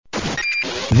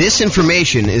This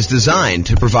information is designed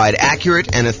to provide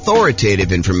accurate and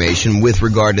authoritative information with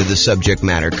regard to the subject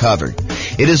matter covered.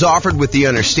 It is offered with the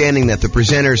understanding that the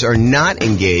presenters are not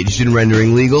engaged in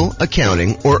rendering legal,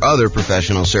 accounting, or other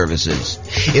professional services.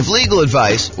 If legal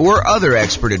advice or other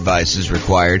expert advice is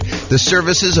required, the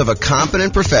services of a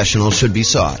competent professional should be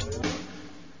sought.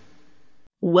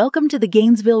 Welcome to the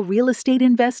Gainesville Real Estate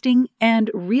Investing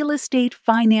and Real Estate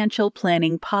Financial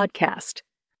Planning Podcast.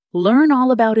 Learn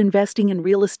all about investing in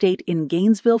real estate in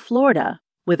Gainesville, Florida,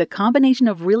 with a combination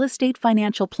of real estate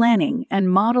financial planning and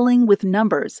modeling with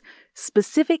numbers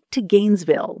specific to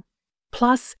Gainesville,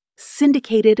 plus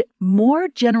syndicated, more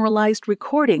generalized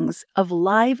recordings of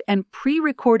live and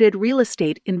pre-recorded real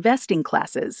estate investing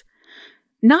classes,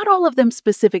 not all of them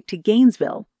specific to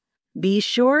Gainesville. Be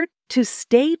sure to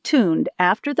stay tuned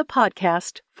after the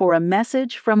podcast for a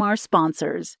message from our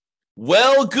sponsors.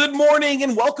 Well, good morning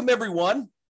and welcome, everyone.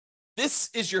 This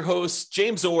is your host,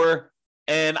 James Orr,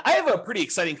 and I have a pretty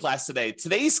exciting class today.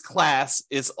 Today's class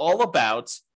is all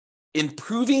about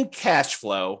improving cash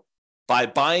flow by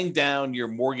buying down your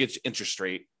mortgage interest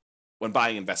rate when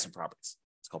buying investment properties.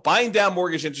 It's called Buying Down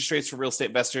Mortgage Interest Rates for Real Estate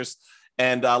Investors.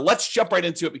 And let's jump right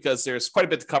into it because there's quite a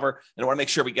bit to cover, and I want to make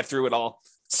sure we get through it all.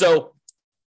 So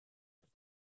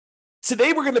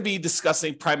today we're going to be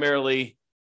discussing primarily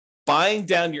buying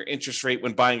down your interest rate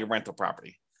when buying a rental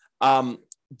property.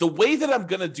 The way that I'm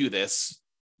going to do this,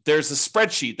 there's a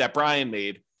spreadsheet that Brian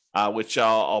made, which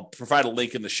I'll provide a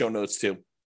link in the show notes to.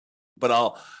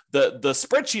 But the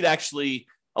spreadsheet actually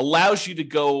allows you to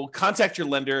go contact your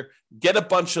lender, get a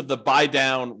bunch of the buy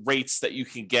down rates that you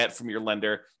can get from your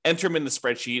lender, enter them in the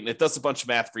spreadsheet, and it does a bunch of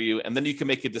math for you. And then you can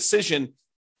make a decision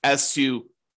as to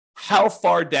how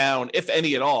far down, if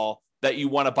any at all, that you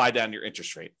want to buy down your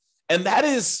interest rate. And that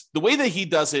is the way that he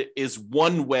does it is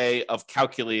one way of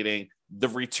calculating the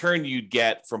return you'd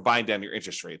get from buying down your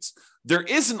interest rates. There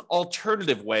is an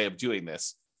alternative way of doing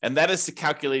this, and that is to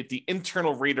calculate the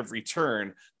internal rate of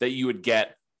return that you would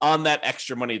get on that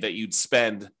extra money that you'd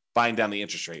spend buying down the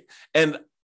interest rate. And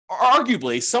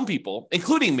arguably, some people,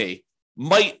 including me,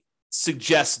 might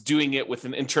suggest doing it with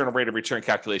an internal rate of return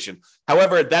calculation.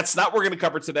 However, that's not what we're going to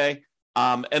cover today.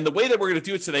 And the way that we're going to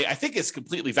do it today, I think is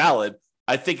completely valid.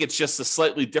 I think it's just a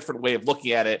slightly different way of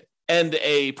looking at it and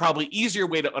a probably easier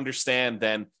way to understand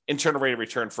than internal rate of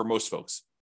return for most folks.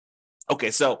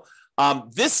 Okay, so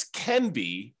this can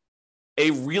be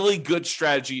a really good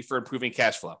strategy for improving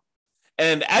cash flow.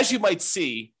 And as you might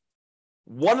see,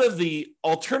 one of the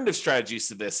alternative strategies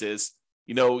to this is,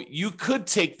 you could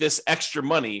take this extra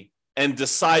money and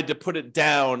decide to put it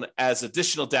down as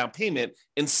additional down payment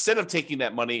instead of taking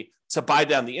that money to buy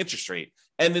down the interest rate.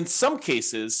 And in some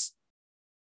cases,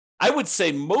 I would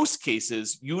say most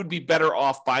cases, you would be better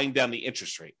off buying down the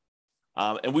interest rate.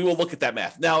 And we will look at that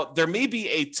math. Now, there may be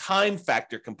a time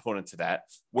factor component to that,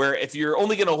 where if you're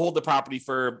only going to hold the property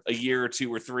for a year or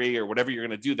two or three or whatever you're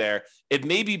going to do there, it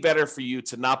may be better for you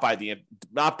to not buy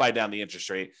down the interest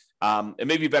rate. It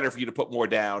may be better for you to put more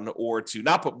down or to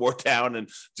not put more down and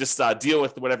just deal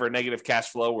with whatever negative cash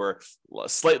flow or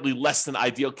slightly less than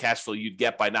ideal cash flow you'd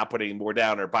get by not putting more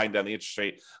down or buying down the interest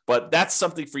rate. But that's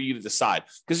something for you to decide.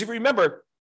 Because if you remember,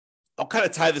 I'll kind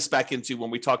of tie this back into when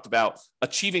we talked about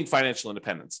achieving financial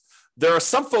independence. There are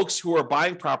some folks who are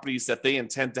buying properties that they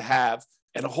intend to have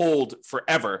and hold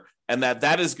forever, and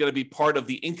that is going to be part of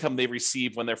the income they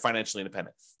receive when they're financially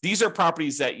independent. These are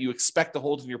properties that you expect to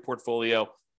hold in your portfolio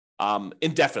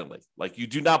indefinitely. Like you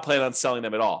do not plan on selling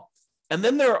them at all. And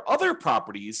then there are other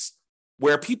properties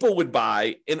where people would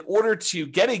buy in order to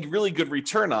get a really good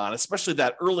return on, especially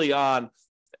that early on,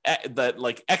 that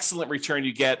like excellent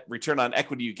return on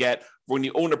equity you get when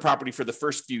you own a property for the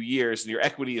first few years and your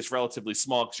equity is relatively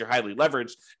small because you're highly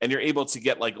leveraged and you're able to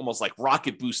get like almost like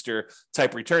rocket booster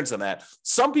type returns on that.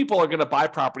 Some people are going to buy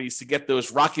properties to get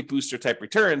those rocket booster type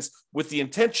returns with the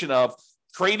intention of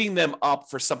trading them up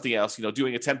for something else,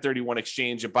 doing a 1031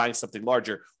 exchange and buying something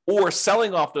larger, or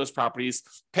selling off those properties,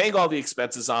 paying all the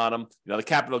expenses on them, the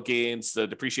capital gains, the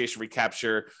depreciation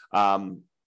recapture,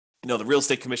 the real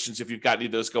estate commissions, if you've got any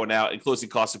of those going out, and closing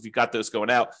costs, if you've got those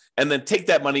going out, and then take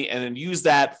that money and then use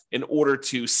that in order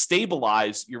to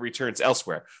stabilize your returns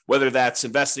elsewhere, whether that's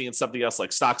investing in something else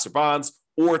like stocks or bonds,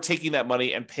 or taking that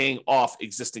money and paying off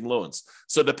existing loans.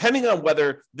 So depending on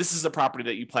whether this is a property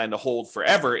that you plan to hold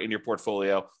forever in your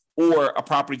portfolio, or a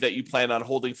property that you plan on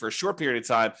holding for a short period of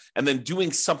time and then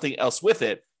doing something else with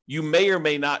it, you may or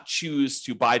may not choose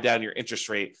to buy down your interest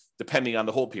rate depending on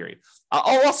the hold period.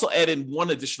 I'll also add in one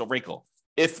additional wrinkle.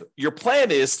 If your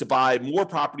plan is to buy more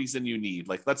properties than you need,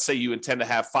 like let's say you intend to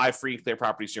have 5 free and clear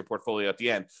properties in your portfolio at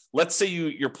the end. Let's say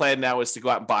your plan now is to go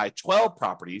out and buy 12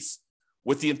 properties.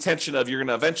 with the intention of you're going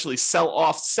to eventually sell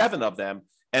off 7 of them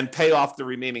and pay off the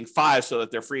remaining 5 so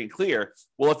that they're free and clear.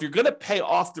 Well, if you're going to pay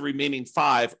off the remaining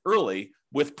 5 early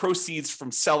with proceeds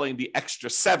from selling the extra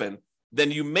 7,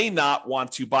 then you may not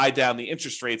want to buy down the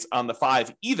interest rates on the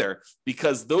 5 either,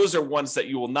 because those are ones that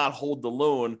you will not hold the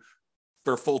loan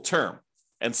for full term.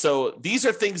 And so these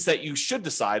are things that you should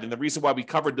decide. And the reason why we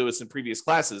covered those in previous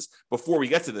classes before we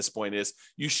get to this point is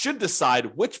you should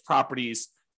decide which properties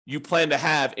you plan to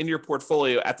have in your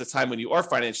portfolio at the time when you are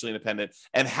financially independent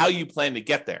and how you plan to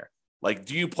get there. Like,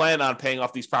 do you plan on paying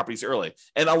off these properties early?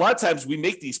 And a lot of times we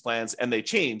make these plans and they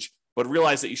change, but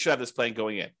realize that you should have this plan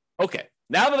going in. Okay,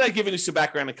 now that I've given you some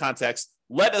background and context,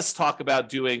 let us talk about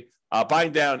doing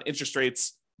buying down interest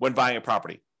rates when buying a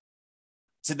property.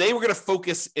 Today, we're going to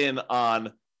focus in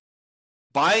on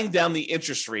buying down the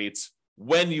interest rates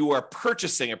when you are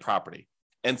purchasing a property.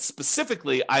 And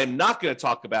specifically, I am not going to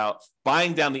talk about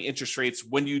buying down the interest rates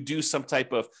when you do some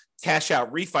type of cash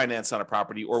out refinance on a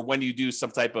property, or when you do some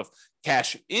type of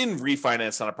cash in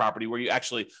refinance on a property where you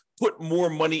actually put more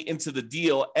money into the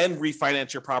deal and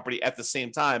refinance your property at the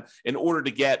same time in order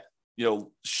to get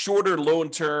shorter loan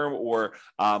term or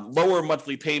lower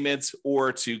monthly payments,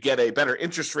 or to get a better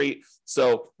interest rate.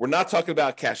 So we're not talking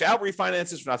about cash out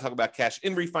refinances. We're not talking about cash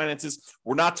in refinances.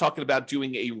 We're not talking about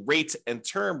doing a rate and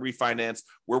term refinance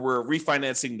where we're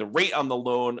refinancing the rate on the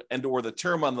loan and or the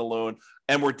term on the loan.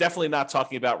 And we're definitely not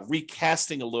talking about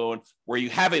recasting a loan where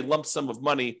you have a lump sum of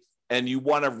money and you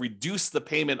want to reduce the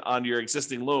payment on your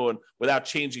existing loan without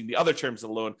changing the other terms of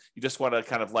the loan. You just want to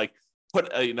kind of like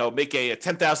make a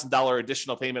 $10,000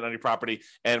 additional payment on your property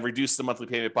and reduce the monthly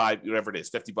payment by whatever it is,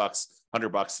 $50,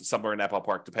 $100, somewhere in that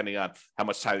ballpark, depending on how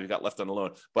much time you've got left on the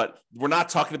loan. But we're not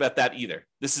talking about that either.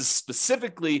 This is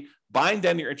specifically buying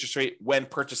down your interest rate when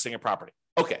purchasing a property.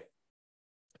 Okay.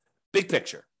 Big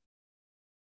picture.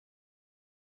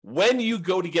 When you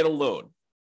go to get a loan,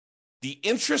 the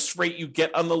interest rate you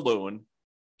get on the loan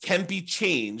can be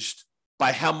changed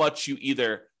by how much you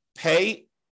either pay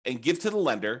and give to the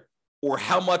lender, or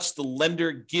how much the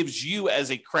lender gives you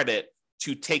as a credit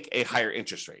to take a higher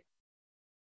interest rate.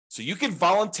 So you can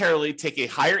voluntarily take a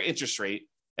higher interest rate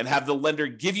and have the lender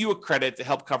give you a credit to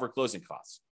help cover closing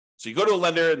costs. So you go to a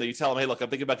lender and then you tell them, hey, look, I'm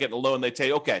thinking about getting a loan. They tell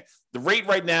you, okay, the rate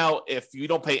right now, if you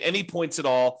don't pay any points at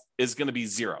all, is going to be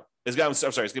 0. It's going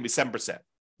to be 7%.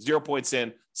 0 points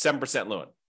in, 7% loan.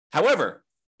 However,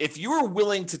 if you are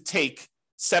willing to take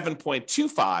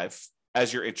 7.25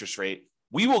 as your interest rate,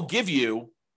 we will give you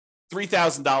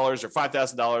 $3,000 or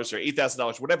 $5,000 or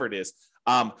 $8,000, whatever it is,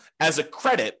 as a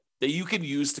credit that you can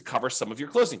use to cover some of your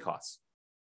closing costs.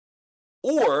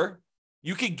 Or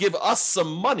you can give us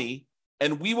some money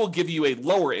and we will give you a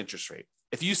lower interest rate.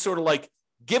 If you sort of like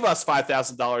give us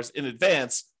 $5,000 in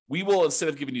advance, we will, instead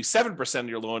of giving you 7% of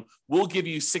your loan, we'll give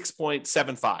you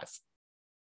 6.75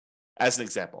 as an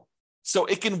example. So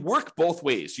it can work both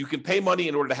ways. You can pay money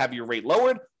in order to have your rate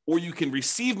lowered, or you can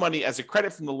receive money as a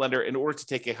credit from the lender in order to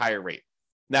take a higher rate.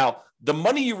 Now, the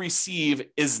money you receive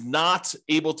is not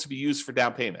able to be used for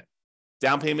down payment.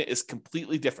 Down payment is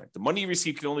completely different. The money you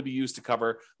receive can only be used to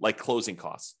cover like closing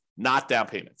costs, not down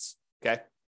payments.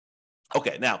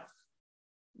 Okay. Now,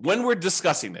 when we're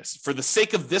discussing this, for the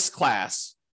sake of this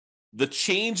class, the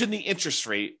change in the interest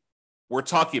rate we're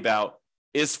talking about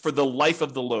is for the life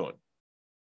of the loan.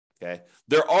 Okay.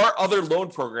 There are other loan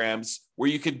programs where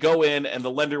you could go in and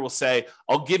the lender will say,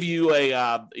 I'll give you a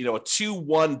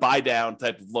 2-1 buy down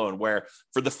type of loan where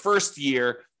for the first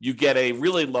year, you get a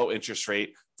really low interest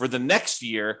rate. For the next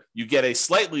year, you get a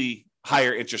slightly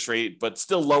higher interest rate, but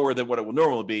still lower than what it would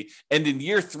normally be. And in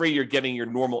year 3, you're getting your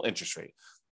normal interest rate.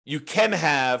 You can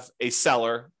have a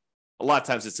seller, a lot of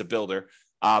times it's a builder,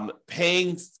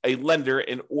 paying a lender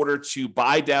in order to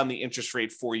buy down the interest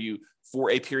rate for you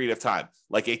for a period of time,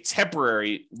 like a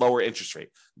temporary lower interest rate.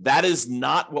 That is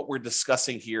not what we're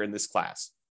discussing here in this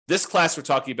class. This class, we're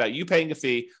talking about you paying a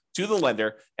fee to the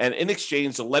lender, and in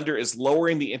exchange, the lender is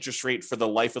lowering the interest rate for the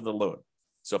life of the loan.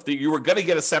 So if you were going to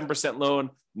get a 7%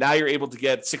 loan, now you're able to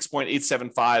get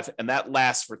 6.875, and that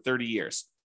lasts for 30 years.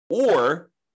 Or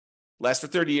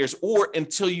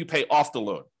until you pay off the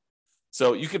loan.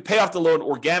 So you can pay off the loan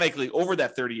organically over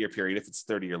that 30-year period if it's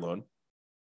a 30-year loan.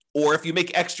 Or if you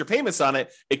make extra payments on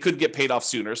it, it could get paid off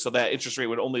sooner. So that interest rate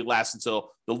would only last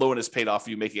until the loan is paid off,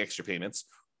 you making extra payments.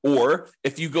 Or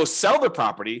if you go sell the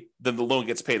property, then the loan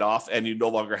gets paid off and you no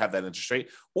longer have that interest rate.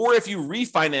 Or if you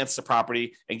refinance the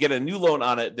property and get a new loan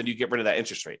on it, then you get rid of that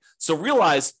interest rate. So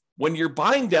realize when you're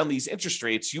buying down these interest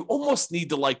rates, you almost need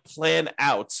to plan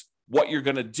out what you're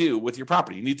going to do with your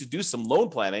property. You need to do some loan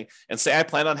planning and say, I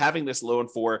plan on having this loan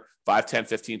for 5, 10,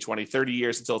 15, 20, 30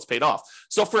 years until it's paid off.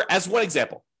 So as one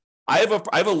example,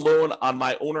 I have a loan on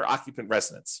my owner occupant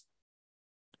residence,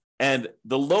 and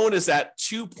the loan is at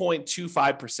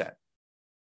 2.25%.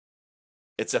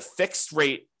 It's a fixed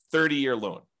rate 30-year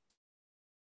loan.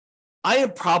 I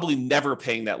am probably never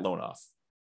paying that loan off.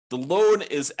 The loan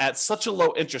is at such a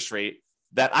low interest rate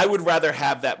that I would rather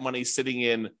have that money sitting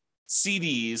in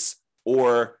CDs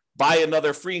or buy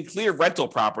another free and clear rental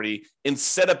property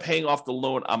instead of paying off the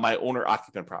loan on my owner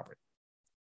occupant property.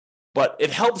 But it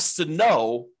helps to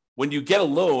know when you get a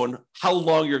loan how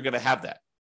long you're going to have that.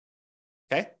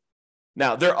 Okay.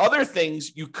 Now, there are other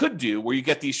things you could do where you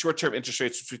get these short-term interest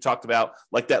rates, which we talked about,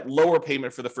 like that lower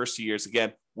payment for the first 2 years.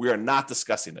 Again, we are not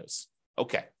discussing those.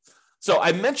 Okay. So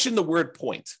I mentioned the word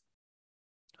point.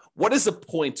 What is a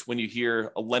point when you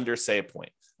hear a lender say a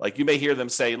point? Like you may hear them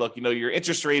say, look, your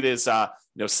interest rate is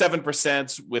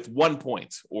 7% with 1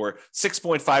 point, or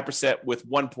 6.5% with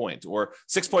 1 point, or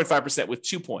 6.5% with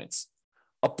 2 points.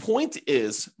 A point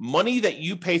is money that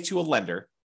you pay to a lender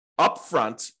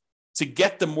upfront to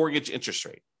get the mortgage interest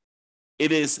rate.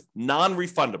 It is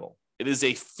non-refundable. It is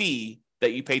a fee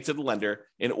that you pay to the lender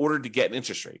in order to get an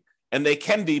interest rate. And they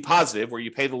can be positive, where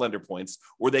you pay the lender points,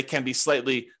 or they can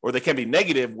be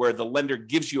negative, where the lender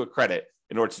gives you a credit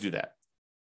in order to do that.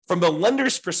 From the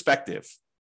lender's perspective,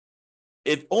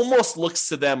 it almost looks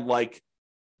to them like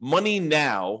money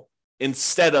now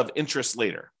instead of interest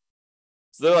later.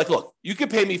 So they're like, look, you can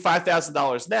pay me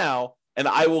 $5,000 now, and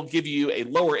I will give you a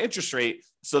lower interest rate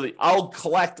so that I'll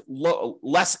collect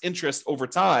less interest over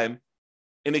time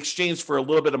in exchange for a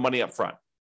little bit of money up front.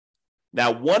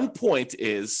 Now, 1 point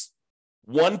is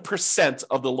 1%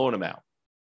 of the loan amount.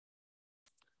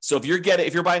 So if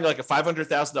you're buying like a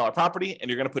 $500,000 property and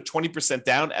you're going to put 20%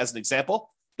 down as an example,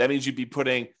 that means you'd be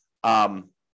putting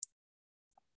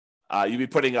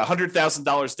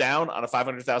 $100,000 down on a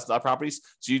 $500,000 property.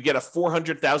 So you'd get a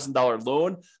 $400,000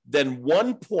 loan. Then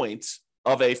 1 point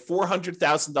of a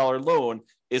 $400,000 loan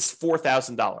is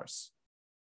 $4,000.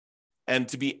 And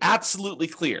to be absolutely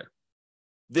clear,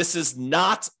 this is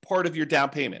not part of your down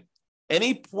payment.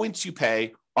 Any points you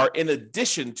pay are in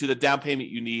addition to the down payment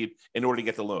you need in order to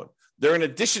get the loan. They're in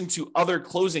addition to other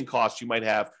closing costs you might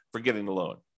have for getting the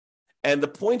loan. And the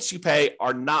points you pay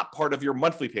are not part of your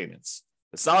monthly payments.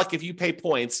 It's not like if you pay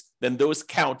points, then those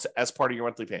count as part of your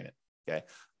monthly payment. Okay.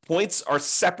 Points are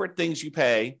separate things you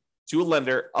pay to a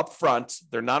lender upfront.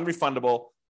 They're non-refundable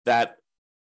that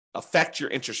affect your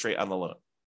interest rate on the loan.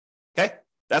 Okay.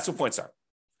 That's what points are.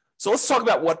 So let's talk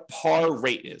about what par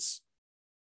rate is.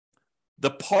 The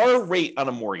par rate on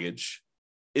a mortgage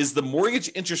is the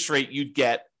mortgage interest rate you'd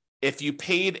get if you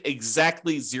paid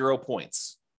exactly 0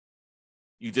 points.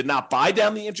 You did not buy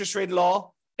down the interest rate at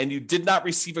all, and you did not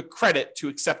receive a credit to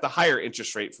accept the higher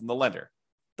interest rate from the lender.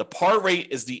 The par rate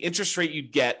is the interest rate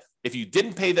you'd get if you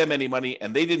didn't pay them any money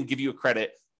and they didn't give you a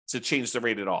credit to change the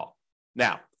rate at all.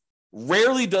 Now,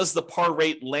 rarely does the par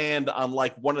rate land on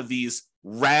like one of these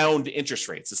round interest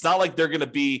rates. It's not like they're going to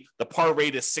be the par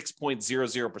rate is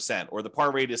 6.00% or the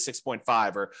par rate is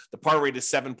 6.5 or the par rate is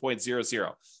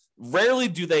 7.00. Rarely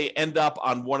do they end up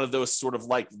on one of those sort of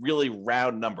like really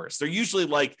round numbers. They're usually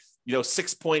like,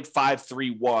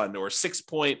 6.531 or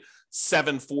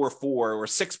 6.744 or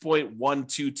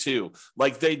 6.122.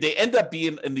 Like they end up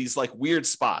being in these like weird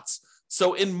spots.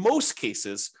 So in most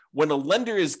cases, when a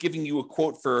lender is giving you a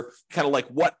quote for kind of like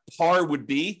what par would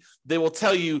be, they will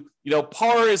tell you,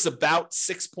 par is about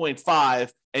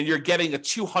 6.5 and you're getting a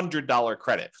 $200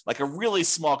 credit, like a really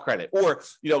small credit. Or,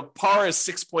 par is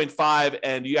 6.5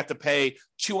 and you have to pay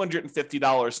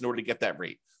 $250 in order to get that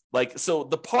rate. Like, so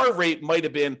the par rate might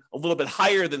have been a little bit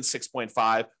higher than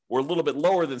 6.5 or a little bit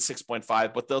lower than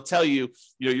 6.5, but they'll tell you,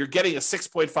 you're getting a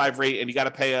 6.5 rate and you got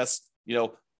to pay us,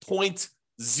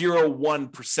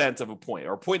 0.01% of a point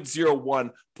or 0.01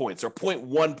 points or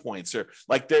 0.1 points, or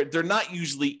like they're not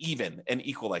usually even and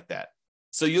equal like that.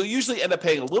 So you'll usually end up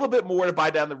paying a little bit more to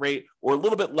buy down the rate or a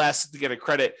little bit less to get a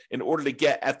credit in order to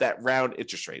get at that round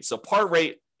interest rate. So par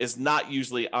rate is not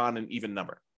usually on an even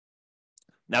number.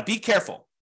 Now be careful.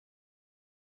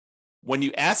 When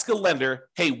you ask a lender,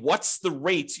 hey, what's the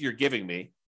rate you're giving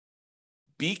me?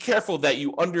 Be careful that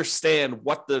you understand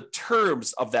what the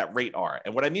terms of that rate are.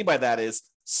 And what I mean by that is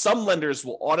some lenders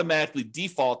will automatically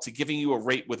default to giving you a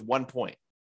rate with 1 point.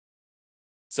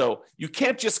 So you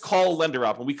can't just call a lender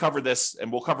up, and we cover this,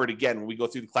 and we'll cover it again when we go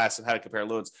through the class on how to compare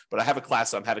loans, but I have a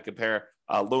class on how to compare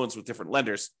loans with different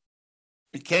lenders.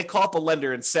 You can't call up a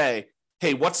lender and say,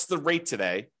 hey, what's the rate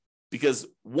today? Because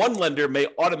one lender may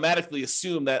automatically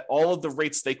assume that all of the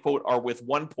rates they quote are with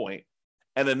 1 point,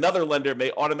 and another lender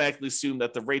may automatically assume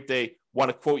that the rate they want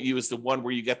to quote you is the one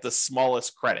where you get the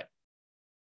smallest credit.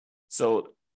 So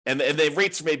And the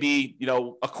rates may be,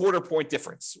 a quarter point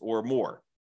difference or more,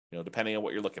 depending on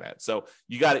what you're looking at. So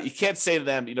you can't say to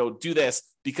them, do this,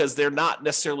 because they're not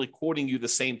necessarily quoting you the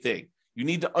same thing. You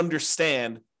need to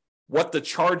understand what the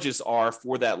charges are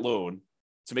for that loan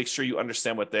to make sure you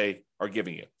understand what they are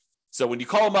giving you. So when you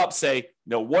call them up, say,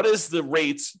 what is the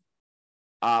rate?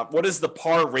 What is the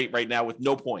par rate right now with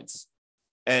no points?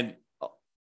 And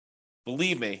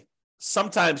believe me,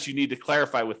 sometimes you need to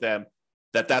clarify with them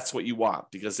that that's what you want,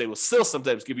 because they will still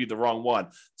sometimes give you the wrong one.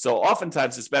 So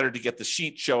oftentimes it's better to get the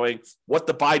sheet showing what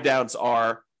the buy downs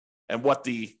are and what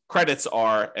the credits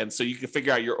are. And so you can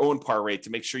figure out your own par rate to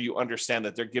make sure you understand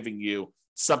that they're giving you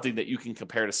something that you can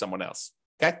compare to someone else.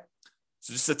 Okay.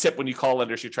 So just a tip when you call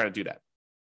lenders, you're trying to do that.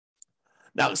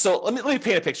 Now, so let me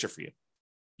paint a picture for you.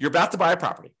 You're about to buy a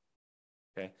property.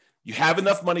 Okay. You have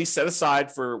enough money set aside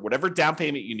for whatever down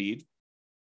payment you need.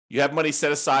 You have money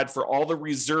set aside for all the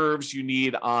reserves you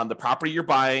need on the property you're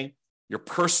buying, your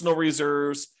personal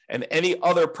reserves, and any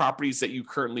other properties that you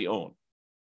currently own.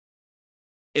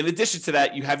 In addition to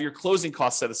that, you have your closing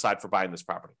costs set aside for buying this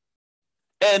property.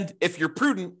 And if you're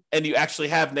prudent and you actually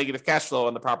have negative cash flow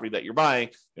on the property that you're buying,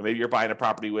 maybe you're buying a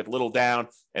property with little down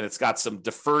and it's got some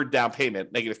deferred down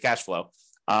payment, negative cash flow,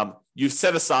 you've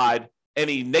set aside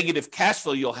any negative cash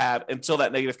flow you'll have until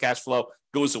that negative cash flow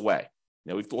goes away.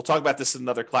 We'll talk about this in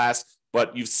another class,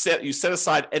 but you set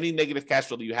aside any negative cash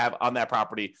flow that you have on that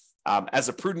property as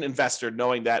a prudent investor,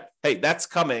 knowing that, hey, that's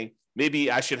coming.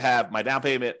 Maybe I should have my down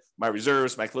payment, my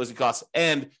reserves, my closing costs,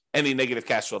 and any negative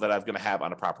cash flow that I'm going to have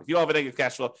on a property. If you don't have a negative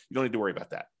cash flow, you don't need to worry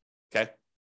about that. Okay.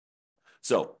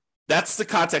 So that's the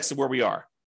context of where we are.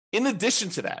 In addition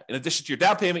to that, in addition to your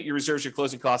down payment, your reserves, your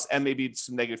closing costs, and maybe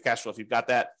some negative cash flow, if you've got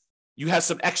that, you have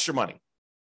some extra money.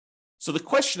 So the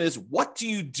question is, what do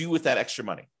you do with that extra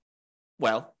money?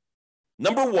 Well,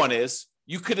 number one is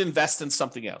you could invest in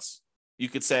something else. You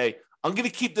could say, I'm going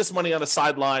to keep this money on the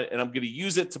sideline and I'm going to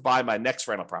use it to buy my next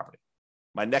rental property,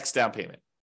 my next down payment,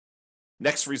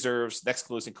 next reserves, next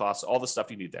closing costs, all the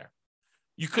stuff you need there.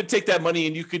 You could take that money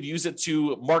and you could use it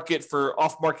to market for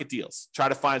off-market deals. Try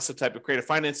to find some type of creative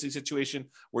financing situation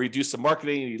where you do some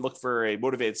marketing and you look for a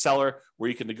motivated seller where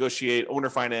you can negotiate owner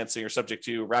financing or subject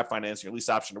to wrap financing or lease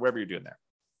option or whatever you're doing there.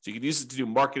 So you can use it to do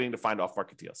marketing to find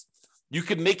off-market deals. You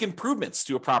can make improvements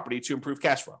to a property to improve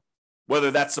cash flow, whether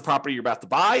that's the property you're about to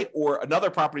buy or another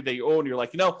property that you own. You're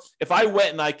like, if I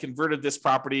went and I converted this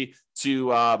property to,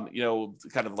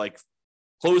 kind of like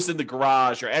closed in the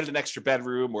garage or added an extra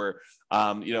bedroom or,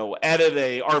 added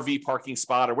a RV parking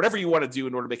spot or whatever you want to do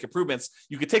in order to make improvements,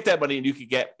 you could take that money and you could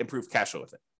get improved cash flow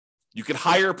with it. You could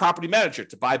hire a property manager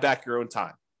to buy back your own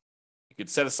time. You could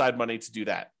set aside money to do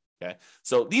that. Okay.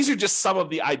 So these are just some of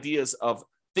the ideas of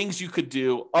things you could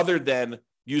do other than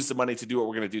use the money to do what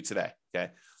we're going to do today.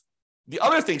 Okay. The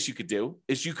other things you could do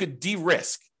is you could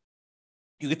de-risk.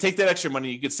 You could take that extra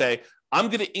money. You could say, I'm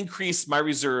going to increase my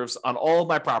reserves on all of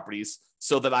my properties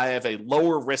so that I have a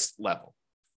lower risk level.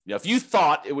 If you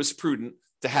thought it was prudent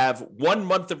to have 1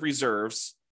 month of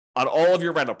reserves on all of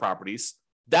your rental properties,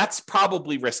 that's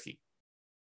probably risky.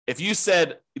 If you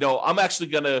said, I'm actually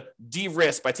going to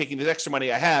de-risk by taking the extra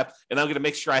money I have, and I'm going to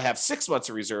make sure I have 6 months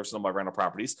of reserves on my rental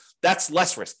properties, that's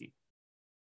less risky.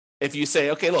 If you say,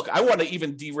 okay, look, I want to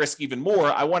even de-risk even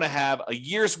more. I want to have a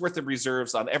year's worth of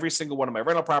reserves on every single one of my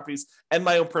rental properties and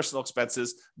my own personal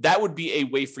expenses. That would be a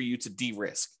way for you to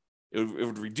de-risk. It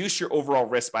would reduce your overall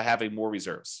risk by having more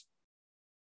reserves.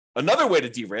 Another way to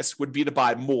de-risk would be to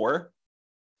buy more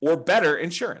or better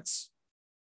insurance.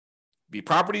 Be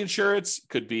property insurance,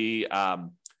 could be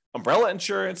umbrella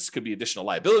insurance, could be additional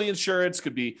liability insurance,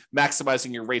 could be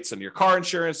maximizing your rates on your car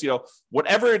insurance,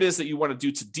 whatever it is that you want to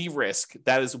do to de-risk,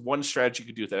 that is one strategy you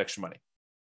could do with that extra money.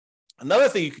 Another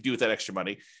thing you could do with that extra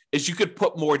money is you could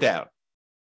put more down.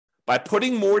 By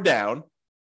putting more down,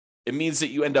 it means that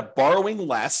you end up borrowing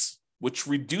less, which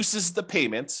reduces the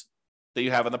payment that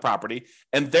you have on the property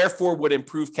and therefore would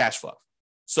improve cash flow.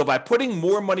 So by putting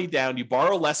more money down, you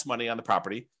borrow less money on the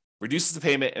property, reduces the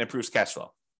payment, and improves cash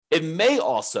flow. It may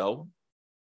also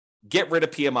get rid of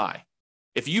PMI.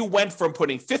 If you went from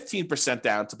putting 15%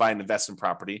 down to buy an investment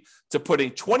property to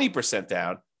putting 20%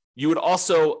 down, you would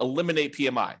also eliminate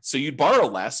PMI. So you'd borrow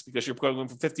less because you're going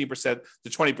from 15% to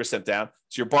 20% down.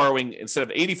 So you're borrowing, instead of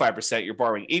 85%, you're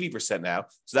borrowing 80% now.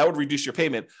 So that would reduce your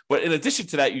payment. But in addition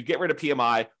to that, you'd get rid of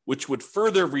PMI, which would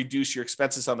further reduce your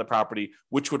expenses on the property,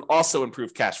 which would also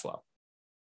improve cash flow.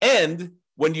 And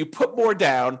when you put more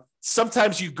down,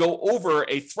 sometimes you go over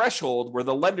a threshold where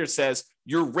the lender says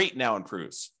your rate now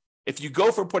improves. If you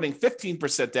go from putting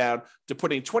 15% down to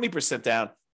putting 20% down,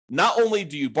 not only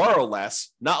do you borrow less,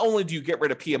 not only do you get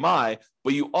rid of PMI,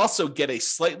 but you also get a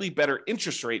slightly better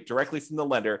interest rate directly from the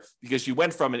lender because you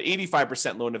went from an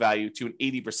 85% loan to value to an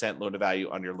 80% loan to value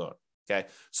on your loan. Okay.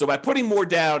 So by putting more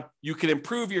down, you can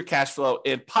improve your cash flow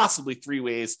in possibly 3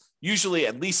 ways, usually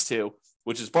at least 2,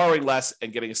 which is borrowing less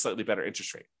and getting a slightly better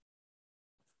interest rate.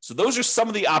 So those are some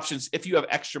of the options if you have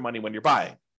extra money when you're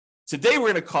buying. Today,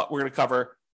 we're going to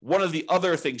cover one of the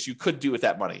other things you could do with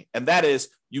that money, and that is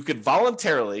you could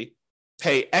voluntarily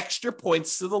pay extra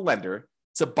points to the lender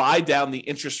to buy down the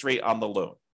interest rate on the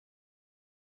loan.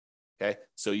 Okay,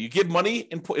 so you give money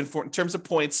in terms of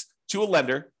points to a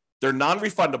lender. They're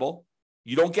non-refundable.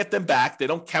 You don't get them back. They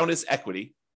don't count as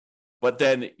equity, but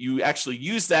then you actually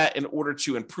use that in order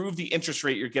to improve the interest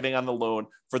rate you're getting on the loan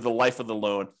for the life of the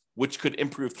loan, which could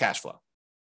improve cash flow.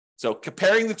 So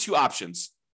comparing the two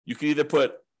options, you can either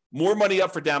put more money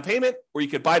up for down payment or you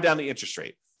could buy down the interest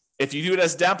rate. If you do it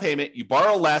as down payment, you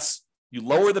borrow less, you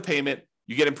lower the payment,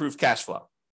 you get improved cash flow.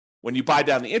 When you buy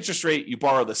down the interest rate, you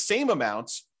borrow the same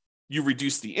amounts, you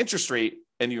reduce the interest rate,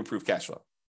 and you improve cash flow.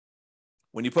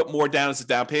 When you put more down as a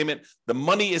down payment, the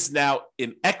money is now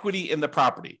in equity in the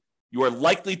property. You are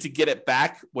likely to get it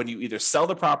back when you either sell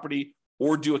the property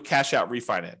or do a cash out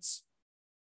refinance.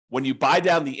 When you buy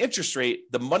down the interest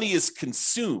rate, the money is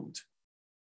consumed.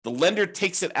 The lender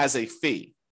takes it as a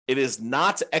fee. It is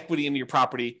not equity in your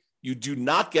property. You do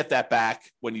not get that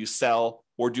back when you sell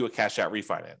or do a cash out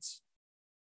refinance.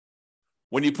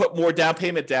 When you put more down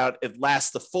payment down, it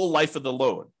lasts the full life of the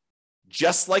loan,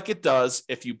 just like it does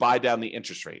if you buy down the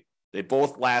interest rate. They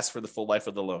both last for the full life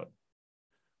of the loan.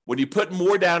 When you put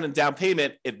more down in down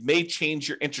payment, it may change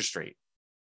your interest rate.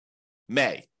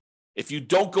 May. If you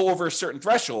don't go over a certain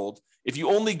threshold, if you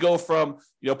only go from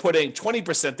putting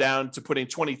 20% down to putting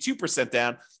 22%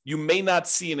 down, you may not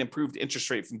see an improved interest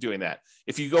rate from doing that.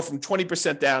 If you go from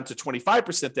 20% down to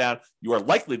 25% down, you are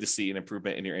likely to see an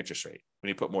improvement in your interest rate when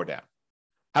you put more down.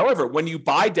 However, when you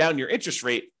buy down your interest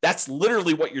rate, that's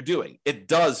literally what you're doing. It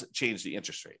does change the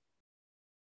interest rate.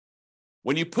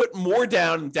 When you put more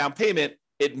down in down payment,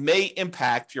 it may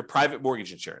impact your private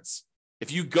mortgage insurance.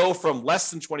 If you go from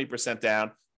less than 20%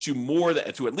 down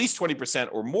to at least 20%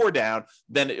 or more down,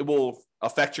 then it will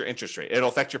affect your interest rate. It'll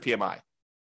affect your PMI.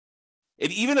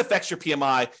 It even affects your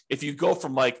PMI if you go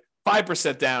from like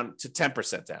 5% down to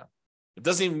 10% down. It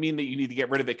doesn't even mean that you need to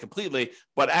get rid of it completely,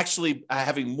 but actually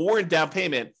having more in down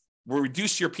payment will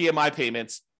reduce your PMI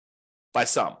payments by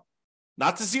some,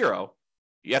 not to zero.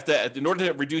 You have to, in order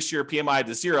to reduce your PMI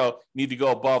to zero, you need to go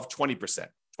above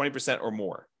 20% or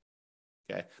more.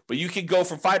 Okay. But you can go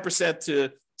from 5%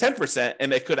 to 10%,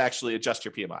 and it could actually adjust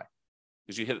your PMI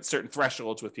because you hit certain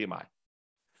thresholds with PMI.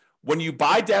 When you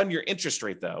buy down your interest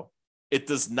rate, though, it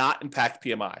does not impact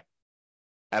PMI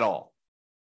at all.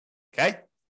 Okay?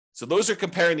 So those are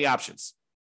comparing the options.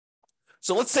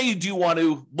 So let's say you do want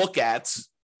to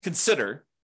consider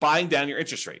buying down your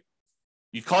interest rate.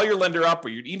 You call your lender up or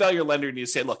you email your lender and you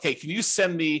say, look, hey, can you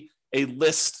send me a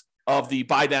list of the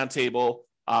buy down table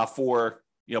for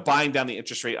buying down the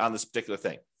interest rate on this particular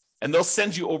thing? And they'll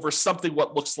send you over something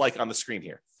what looks like on the screen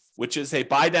here, which is a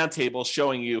buy down table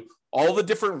showing you all the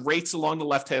different rates along the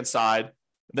left-hand side.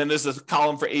 Then there's a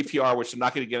column for APR, which I'm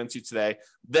not going to get into today.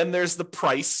 Then there's the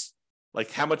price,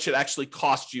 like how much it actually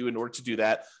cost you in order to do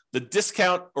that. The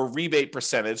discount or rebate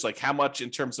percentage, like how much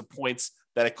in terms of points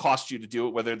that it costs you to do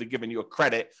it, whether they're giving you a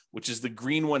credit, which is the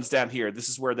green ones down here. This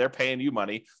is where they're paying you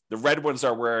money. The red ones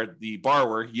are where the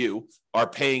borrower, you, are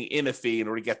paying in a fee in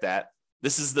order to get that.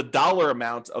 This is the dollar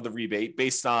amount of the rebate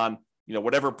based on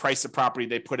whatever price of property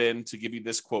they put in to give you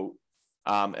this quote,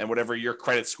 and whatever your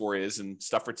credit score is and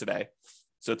stuff for today.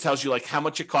 So it tells you like how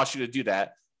much it costs you to do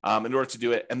that in order to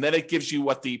do it. And then it gives you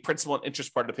what the principal and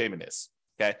interest part of the payment is.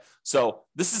 Okay. So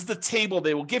this is the table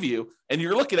they will give you. And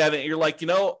you're looking at it and you're like,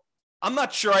 I'm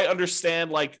not sure I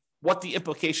understand like what the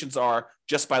implications are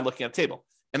just by looking at the table.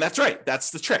 And that's right.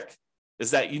 That's the trick, is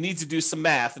that you need to do some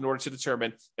math in order to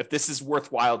determine if this is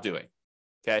worthwhile doing.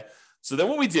 Okay. So then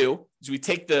what we do is we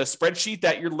take the spreadsheet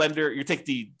that you take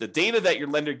the data that your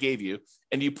lender gave you,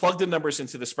 and you plug the numbers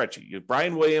into the spreadsheet. You have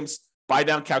Brian Williams buy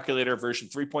down calculator version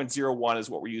 3.01 is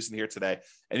what we're using here today.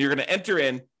 And you're going to enter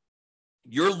in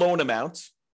your loan amount,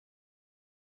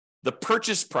 the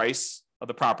purchase price of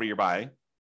the property you're buying,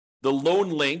 the loan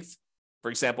length, for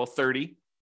example, 30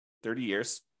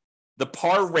 years, the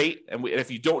par rate. And if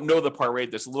you don't know the par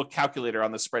rate, there's a little calculator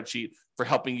on the spreadsheet for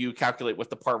helping you calculate what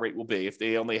the par rate will be. If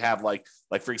they only have like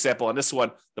for example, on this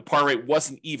one, the par rate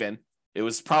wasn't even. It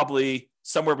was probably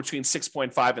somewhere between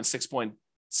 6.5 and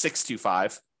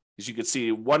 6.625. As you can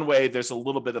see, one way there's a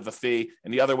little bit of a fee,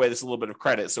 and the other way there's a little bit of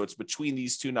credit. So it's between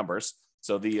these two numbers.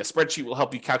 So the spreadsheet will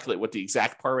help you calculate what the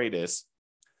exact par rate is.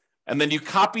 And then you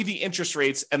copy the interest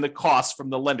rates and the costs from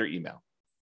the lender email.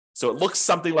 So it looks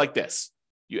something like this.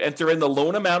 You enter in the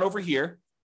loan amount over here,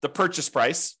 the purchase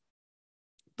price,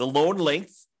 the loan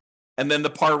length, and then the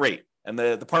par rate. And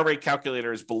the par rate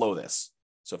calculator is below this.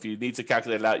 So if you need to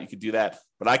calculate it out, you can do that.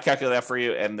 But I calculate that for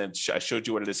you, and then I showed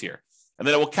you what it is here. And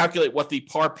then it will calculate what the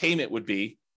par payment would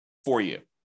be for you.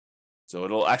 So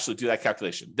it'll actually do that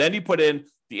calculation. Then you put in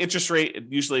the interest rate. It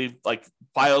usually like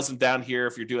files them down here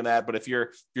if you're doing that. But if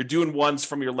you're doing ones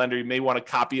from your lender, you may want to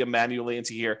copy them manually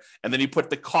into here. And then you put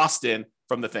the cost in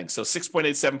from the thing. So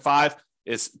 6.875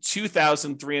 is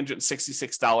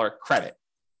 $2,366 credit.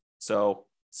 So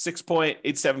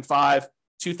 6.875,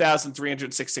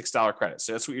 $2,366 credit.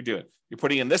 So that's what you're doing. You're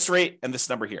putting in this rate and this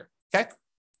number here. Okay.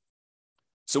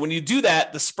 So when you do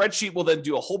that, the spreadsheet will then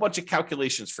do a whole bunch of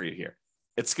calculations for you here.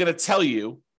 It's going to tell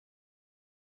you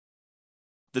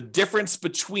the difference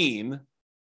between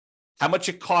how much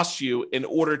it costs you in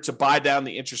order to buy down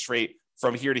the interest rate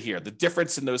from here to here, the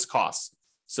difference in those costs.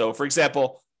 So for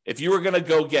example, if you were going to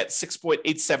go get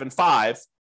 6.875,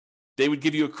 they would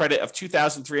give you a credit of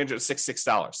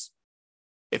 $2,366.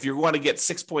 If you want to get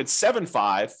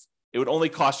 6.75, it would only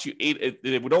cost you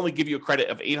it would only give you a credit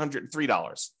of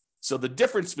 $803. So the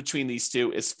difference between these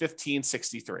two is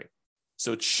 $1,563.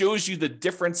 So it shows you the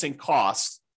difference in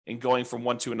cost in going from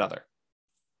one to another.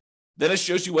 Then it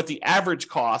shows you what the average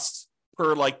cost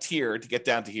per like tier to get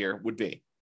down to here would be.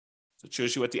 So it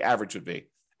shows you what the average would be.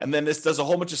 And then this does a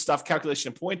whole bunch of stuff,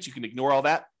 calculation points. You can ignore all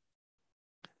that.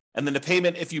 And then the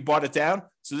payment if you bought it down.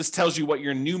 So this tells you what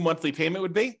your new monthly payment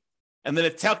would be. And then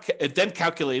it then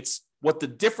calculates what the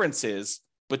difference is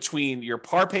between your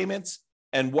par payments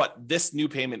and what this new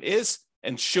payment is,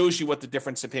 and shows you what the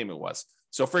difference in payment was.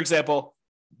 So for example,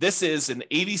 this is an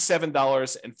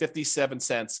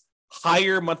 $87.57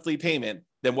 higher monthly payment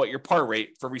than what your par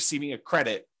rate for receiving a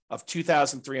credit of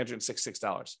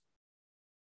 $2,366.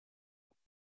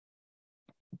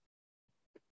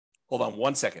 Hold on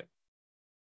one second.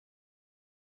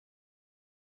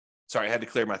 Sorry, I had to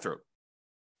clear my throat.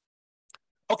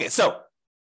 Okay, so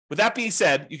with that being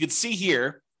said, you can see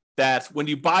here that when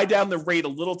you buy down the rate a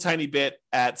little tiny bit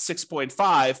at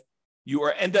 6.5, you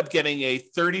end up getting a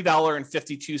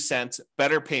 $30.52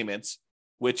 better payment,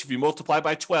 which if you multiply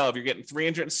by 12, you're getting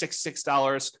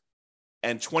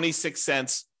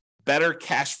 $366.26 better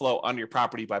cash flow on your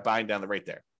property by buying down the rate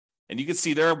there. And you can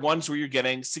see there are ones where you're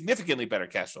getting significantly better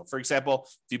cash flow. For example,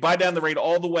 if you buy down the rate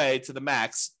all the way to the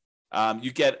max,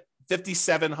 you get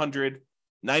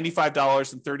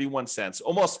 $5,795.31,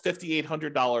 almost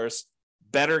 $5,800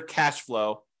 better cash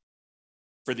flow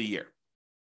for the year.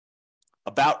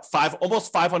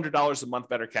 Almost $500 a month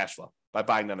better cash flow by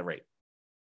buying down the rate.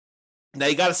 Now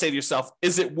you got to say to yourself,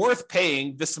 is it worth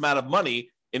paying this amount of money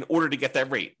in order to get that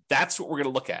rate? That's what we're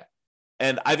going to look at.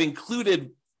 And I've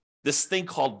included this thing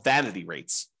called vanity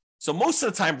rates. So most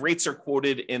of the time rates are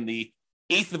quoted in the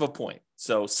eighth of a point.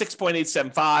 So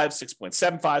 6.875,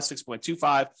 6.75,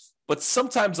 6.25. But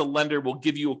sometimes a lender will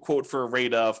give you a quote for a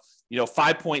rate of,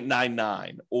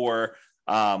 5.99 or,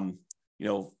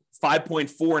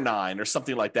 5.49 or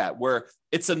something like that, where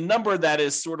it's a number that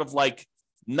is sort of like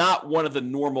not one of the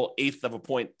normal eighth of a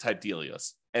point type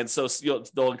deals. And so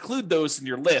they'll include those in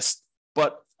your list,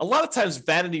 but a lot of times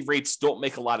vanity rates don't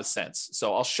make a lot of sense.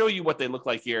 So I'll show you what they look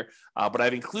like here, but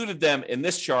I've included them in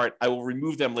this chart. I will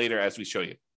remove them later as we show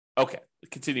you. Okay,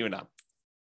 continuing on.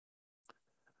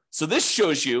 So this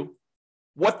shows you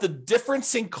what the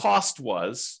difference in cost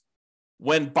was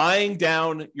when buying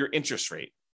down your interest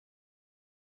rate.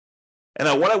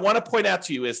 And what I want to point out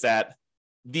to you is that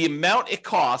the amount it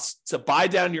costs to buy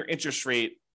down your interest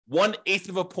rate 1/8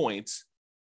 of a point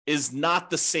is not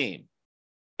the same.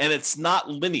 And it's not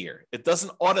linear. It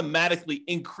doesn't automatically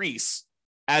increase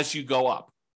as you go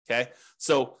up. Okay.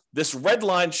 So this red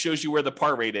line shows you where the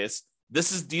par rate is.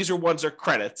 These ones are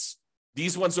credits.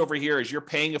 These ones over here is you're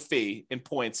paying a fee in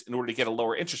points in order to get a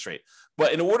lower interest rate.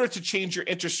 But in order to change your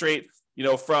interest rate,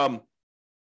 from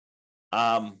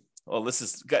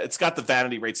it's got the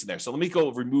vanity rates in there. So let me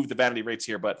go remove the vanity rates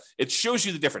here, but it shows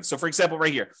you the difference. So for example,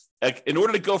 right here, in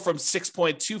order to go from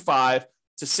 6.25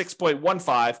 to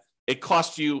 6.15, it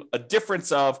cost you a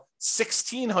difference of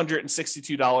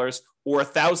 $1,662 or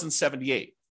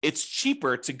 $1,078. It's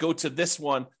cheaper to go to this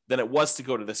one than it was to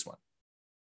go to this one.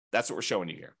 That's what we're showing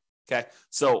you here. Okay.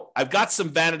 So I've got some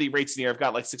vanity rates in here. I've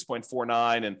got like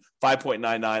 6.49 and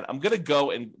 5.99. I'm going to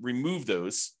go and remove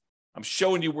those. I'm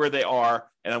showing you where they are,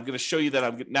 and I'm going to show you that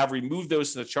I'm now remove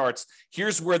those in the charts.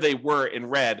 Here's where they were in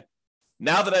red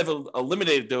Now that I've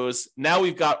eliminated those, now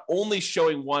we've got only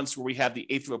showing ones where we have the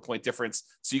eighth of a point difference.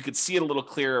 So you could see it a little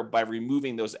clearer by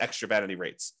removing those extra vanity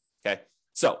rates. Okay.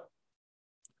 So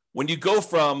when you go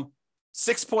from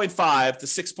 6.5 to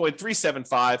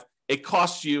 6.375, it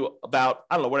costs you about,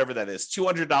 I don't know, whatever that is,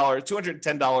 $200,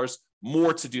 $210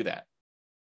 more to do that.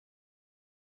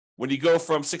 When you go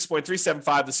from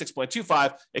 6.375 to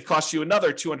 6.25, it costs you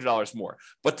another $200 more.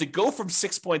 But to go from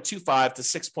 6.25 to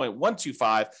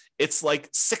 6.125, it's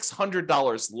like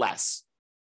 $600 less.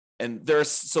 And there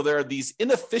are these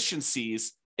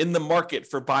inefficiencies in the market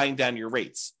for buying down your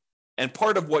rates. And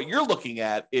part of what you're looking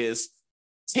at is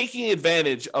taking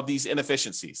advantage of these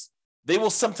inefficiencies. They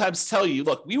will sometimes tell you,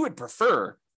 look, we would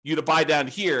prefer you to buy down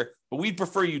here, but we'd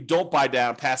prefer you don't buy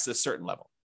down past this certain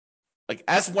level. Like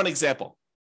as one example,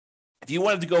 if you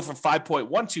wanted to go from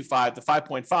 5.125 to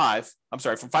 5.5, I'm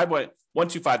sorry, from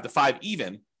 5.125 to 5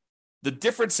 even, the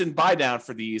difference in buy down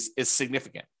for these is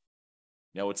significant.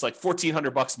 It's like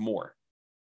 $1,400 more.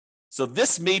 So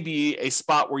this may be a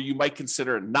spot where you might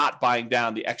consider not buying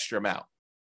down the extra amount.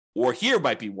 Or here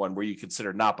might be one where you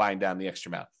consider not buying down the extra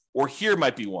amount. Or here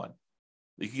might be one.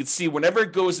 You can see whenever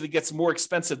it goes and it gets more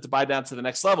expensive to buy down to the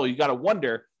next level, you got to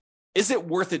wonder, is it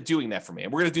worth it doing that for me?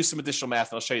 And we're going to do some additional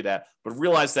math, and I'll show you that. But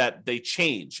realize that they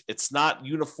change. It's not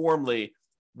uniformly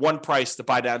one price to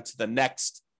buy down to the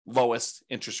next lowest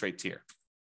interest rate tier.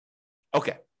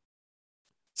 Okay.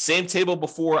 Same table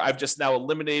before. I've just now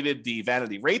eliminated the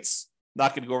vanity rates.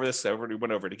 Not going to go over this. I already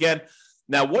went over it again.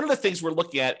 Now, one of the things we're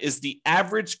looking at is the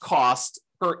average cost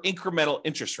per incremental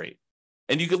interest rate.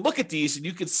 And you can look at these and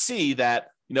you can see that,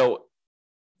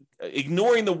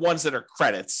 ignoring the ones that are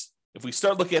credits, if we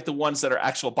start looking at the ones that are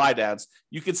actual buy downs,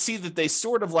 you can see that they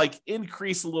sort of like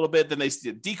increase a little bit, then they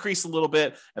decrease a little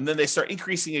bit, and then they start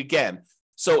increasing again.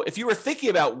 So if you were thinking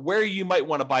about where you might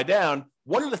want to buy down,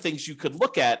 one of the things you could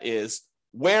look at is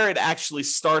where it actually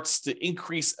starts to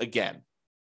increase again.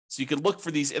 So you can look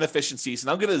for these inefficiencies,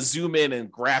 and I'm going to zoom in and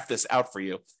graph this out for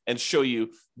you and show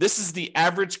you this is the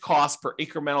average cost per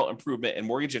incremental improvement in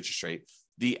mortgage interest rate,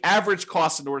 the average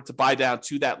cost in order to buy down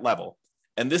to that level.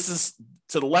 And this is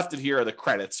to the left of here are the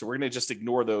credits. So we're going to just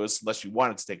ignore those unless you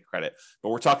wanted to take a credit. But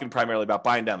we're talking primarily about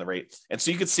buying down the rate. And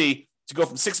so you can see to go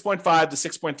from 6.5 to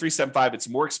 6.375, it's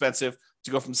more expensive.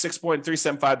 To go from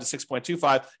 6.375 to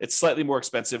 6.25, it's slightly more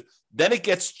expensive. Then it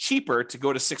gets cheaper to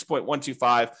go to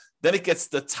 6.125. Then it gets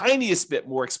the tiniest bit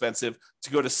more expensive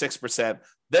to go to 6%.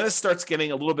 Then it starts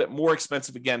getting a little bit more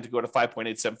expensive again to go to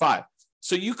 5.875.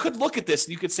 So you could look at this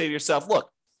and you could say to yourself, look,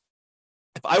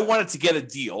 if I wanted to get a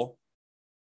deal,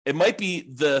 it might be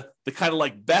the kind of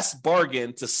like best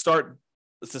bargain to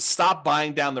stop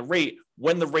buying down the rate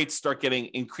when the rates start getting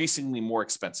increasingly more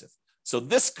expensive. So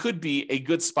this could be a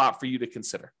good spot for you to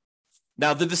consider.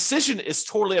 Now, the decision is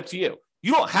totally up to you.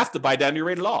 You don't have to buy down your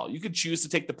rate at all. You could choose to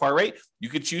take the par rate. You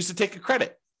could choose to take a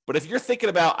credit. But if you're thinking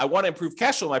about, I want to improve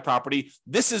cash flow on my property,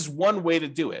 this is one way to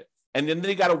do it. And then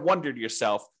you got to wonder to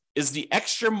yourself, is the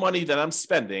extra money that I'm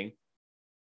spending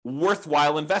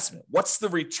worthwhile investment? What's the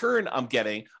return I'm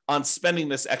getting on spending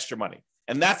this extra money?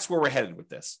 And that's where we're headed with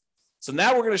this. So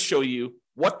now we're going to show you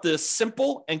what the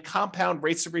simple and compound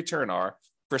rates of return are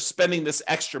for spending this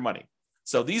extra money.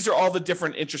 So these are all the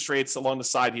different interest rates along the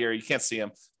side here. You can't see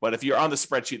them, but if you're on the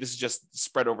spreadsheet, this is just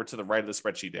spread over to the right of the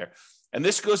spreadsheet there. And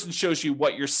this goes and shows you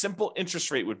what your simple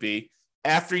interest rate would be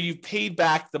after you've paid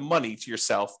back the money to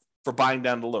yourself for buying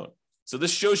down the loan. So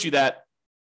this shows you that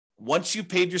once you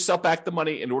paid yourself back the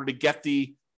money in order to get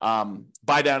the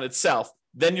buy down itself,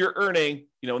 then you're earning,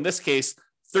 in this case,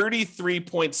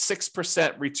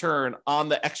 33.6% return on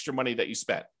the extra money that you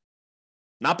spent.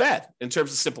 Not bad in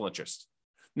terms of simple interest.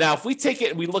 Now, if we take it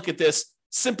and we look at this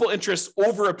simple interest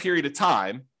over a period of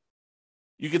time,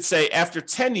 you could say after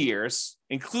 10 years,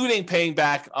 including paying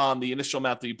back on the initial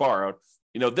amount that you borrowed,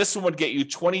 this one would get you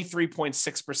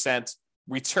 23.6%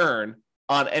 return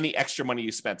on any extra money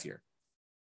you spent here.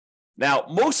 Now,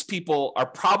 most people are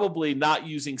probably not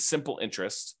using simple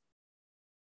interest,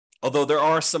 although there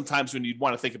are some times when you'd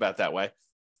want to think about it that way.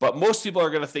 But most people are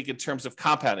going to think in terms of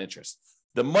compound interest.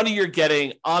 The money you're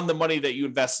getting on the money that you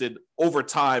invested over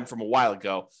time from a while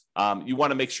ago, you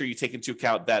want to make sure you take into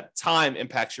account that time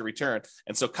impacts your return.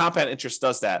 And so compound interest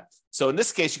does that. So in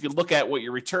this case, you can look at what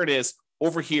your return is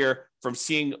over here from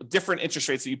seeing different interest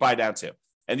rates that you buy down to.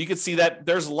 And you can see that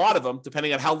there's a lot of them,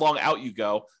 depending on how long out you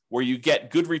go, where you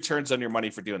get good returns on your money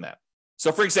for doing that.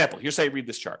 So for example, here's how you read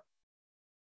this chart.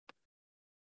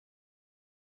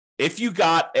 If you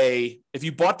bought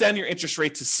down your interest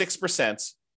rate to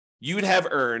 6%, you would have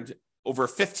earned over a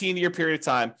 15-year period of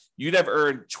time, you'd have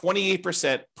earned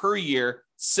 28% per year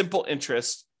simple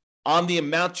interest on the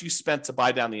amount you spent to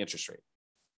buy down the interest rate.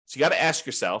 So you got to ask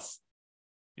yourself,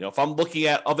 if I'm looking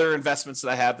at other investments that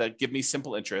I have that give me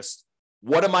simple interest,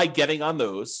 what am I getting on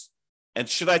those? And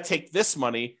should I take this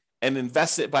money and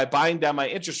invest it by buying down my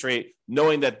interest rate,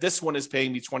 knowing that this one is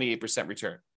paying me 28%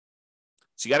 return?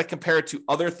 So you got to compare it to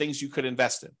other things you could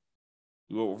invest in.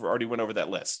 We already went over that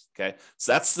list. Okay.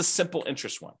 So that's the simple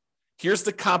interest one. Here's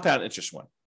the compound interest one.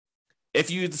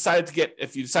 If you decide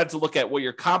to look at what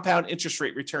your compound interest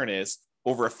rate return is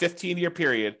over a 15-year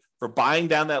period for buying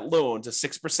down that loan to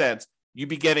 6%, you'd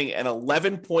be getting an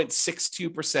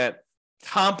 11.62%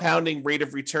 compounding rate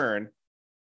of return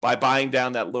by buying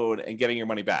down that loan and getting your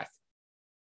money back.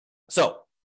 So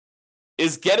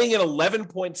is getting an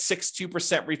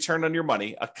 11.62% return on your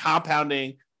money, a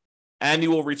compounding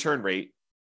annual return rate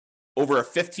over a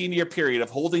 15-year period of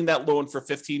holding that loan for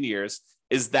 15 years,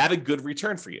 is that a good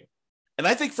return for you? And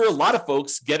I think for a lot of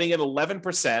folks, getting an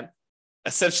 11%,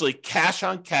 essentially cash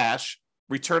on cash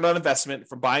return on investment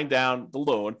from buying down the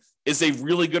loan is a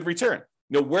really good return.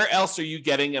 Where else are you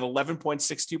getting an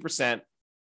 11.62%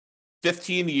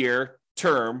 15-year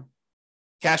term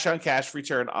cash on cash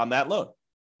return on that loan,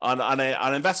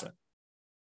 on investment?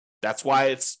 That's why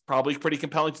it's probably pretty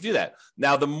compelling to do that.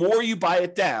 Now, the more you buy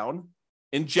it down,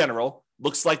 in general,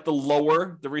 looks like the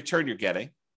lower the return you're getting.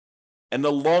 And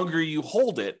the longer you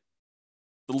hold it,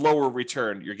 the lower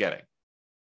return you're getting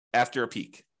after a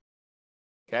peak.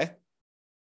 Okay?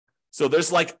 So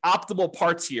there's like optimal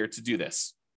parts here to do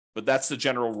this, but that's the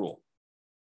general rule.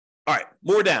 All right,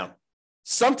 more down.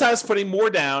 Sometimes putting more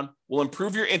down will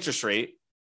improve your interest rate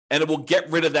and it will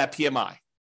get rid of that PMI.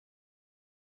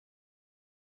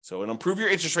 So it'll improve your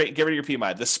interest rate and get rid of your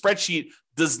PMI. The spreadsheet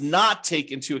does not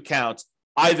take into account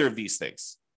either of these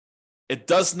things. It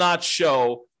does not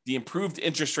show the improved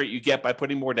interest rate you get by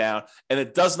putting more down, and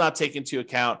it does not take into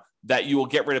account that you will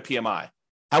get rid of PMI.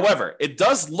 However, it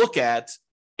does look at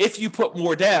if you put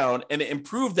more down and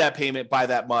improve that payment by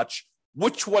that much,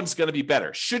 which one's going to be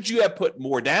better? Should you have put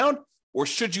more down or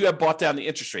should you have bought down the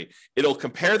interest rate? It'll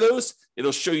compare those.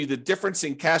 It'll show you the difference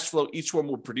in cash flow each one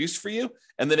would produce for you.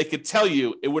 And then it could tell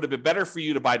you it would have been better for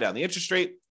you to buy down the interest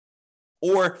rate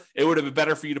or it would have been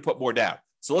better for you to put more down.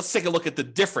 So let's take a look at the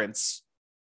difference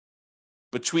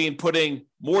between putting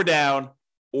more down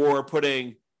or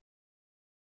buying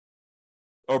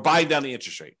down the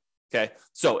interest rate. Okay.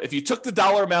 So if you took the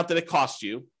dollar amount that it cost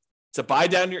you to buy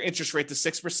down your interest rate to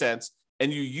 6%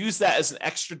 and you use that as an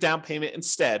extra down payment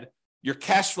instead, your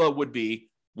cash flow would be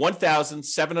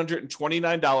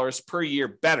 $1,729 per year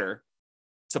better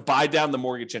to buy down the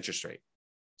mortgage interest rate.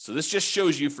 So this just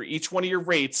shows you for each one of your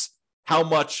rates how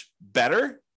much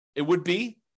better it would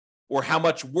be or how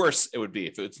much worse it would be.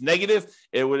 If it's negative,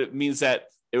 it means that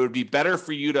it would be better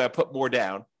for you to put more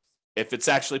down. If it's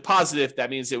actually positive, that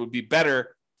means it would be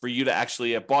better for you to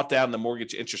actually have bought down the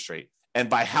mortgage interest rate.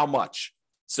 And by how much?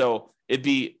 So it'd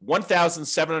be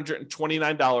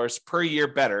 $1,729 per year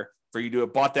better for you to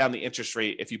have bought down the interest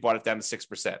rate if you bought it down to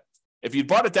 6%. If you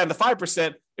bought it down to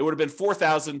 5%, it would have been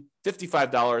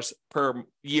 $4,055 per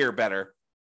year better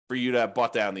for you to have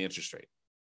bought down the interest rate.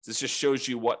 This just shows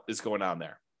you what is going on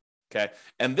there. Okay.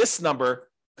 And this number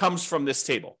comes from this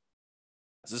table.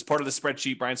 This is part of the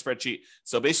spreadsheet, Brian's spreadsheet.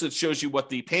 So basically it shows you what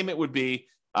the payment would be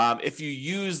if you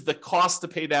use the cost to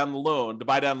pay down the loan, to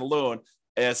buy down the loan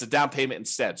as a down payment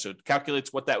instead. So it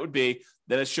calculates what that would be.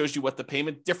 Then it shows you what the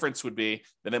payment difference would be.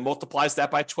 Then it multiplies that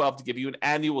by 12 to give you an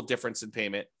annual difference in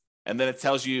payment. And then it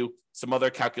tells you some other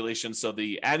calculations. So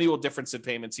the annual difference in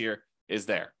payments here is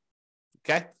there.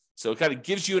 Okay. So it kind of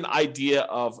gives you an idea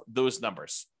of those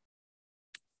numbers.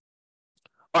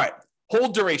 All right.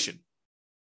 Hold duration.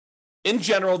 In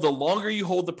general, the longer you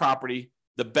hold the property,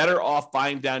 the better off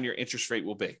buying down your interest rate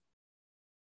will be.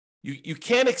 You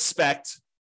can't expect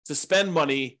to spend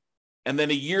money and then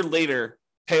a year later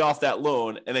pay off that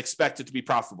loan and expect it to be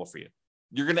profitable for you.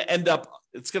 You're going to end up,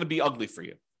 it's going to be ugly for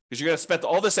you because you're going to spend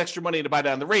all this extra money to buy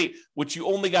down the rate, which you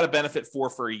only got a benefit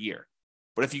for a year.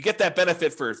 But if you get that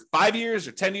benefit for 5 years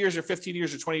or 10 years or 15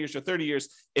 years or 20 years or 30 years,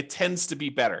 it tends to be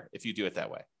better if you do it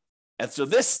that way. And so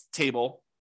this table,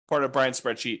 part of Brian's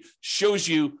spreadsheet, shows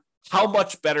you how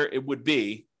much better it would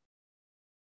be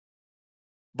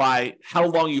by how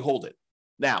long you hold it.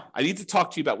 Now, I need to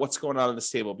talk to you about what's going on in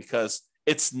this table because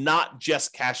it's not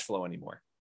just cash flow anymore.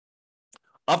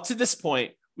 Up to this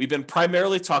point, we've been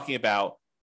primarily talking about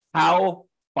how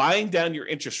buying down your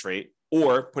interest rate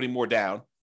or putting more down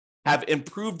have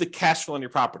improved the cash flow on your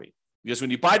property. Because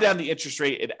when you buy down the interest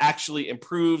rate, it actually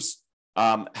improves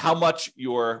how much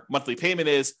your monthly payment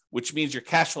is, which means your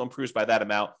cash flow improves by that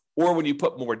amount. Or when you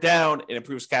put more down, it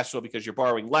improves cash flow because you're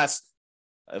borrowing less,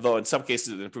 although in some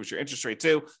cases it improves your interest rate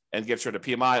too and gets rid of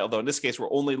PMI. Although in this case,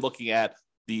 we're only looking at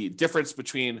the difference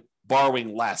between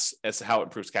borrowing less as to how it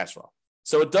improves cash flow.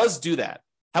 So it does do that.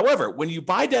 However, when you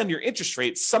buy down your interest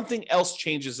rate, something else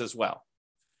changes as well.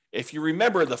 If you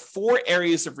remember the 4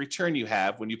 areas of return you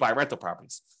have when you buy rental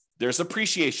properties, there's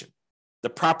appreciation. The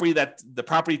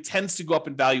property tends to go up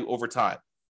in value over time.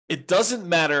 It doesn't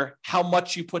matter how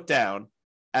much you put down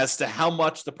as to how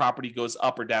much the property goes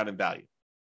up or down in value.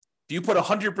 If you put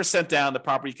 100% down, the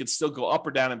property can still go up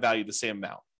or down in value the same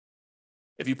amount.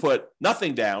 If you put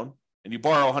nothing down and you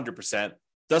borrow 100%,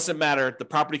 doesn't matter, the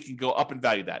property can go up in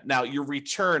value that. Now, your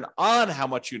return on how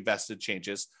much you invested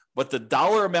changes, but the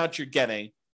dollar amount you're getting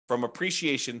from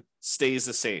appreciation stays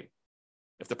the same.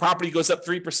 If the property goes up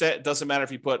 3%, it doesn't matter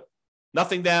if you put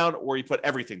nothing down or you put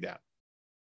everything down.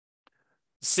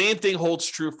 The same thing holds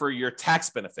true for your tax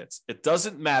benefits. It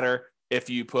doesn't matter if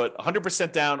you put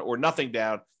 100% down or nothing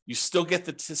down, you still get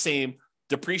the same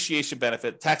depreciation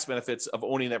benefit, tax benefits of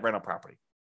owning that rental property.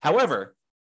 However,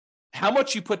 how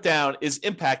much you put down is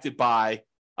impacted by,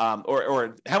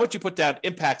 or how much you put down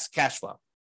impacts cash flow.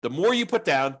 The more you put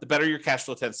down, the better your cash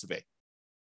flow tends to be.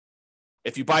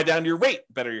 If you buy down your rate,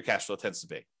 the better your cash flow tends to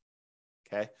be.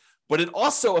 Okay. But it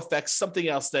also affects something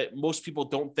else that most people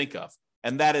don't think of,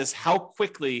 and that is how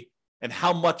quickly and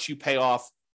how much you pay off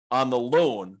on the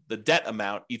loan, the debt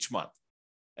amount each month.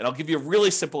 And I'll give you a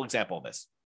really simple example of this.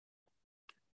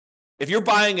 If you're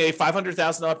buying a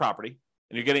 $500,000 property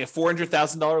and you're getting a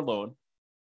 $400,000 loan,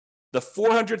 the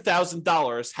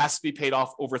 $400,000 has to be paid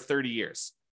off over 30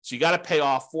 years. So you got to pay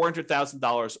off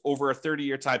 $400,000 over a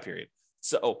 30-year time period.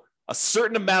 So a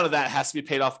certain amount of that has to be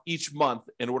paid off each month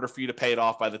in order for you to pay it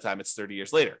off by the time it's 30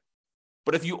 years later.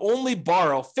 But if you only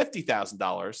borrow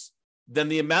 $50,000, then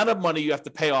the amount of money you have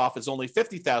to pay off is only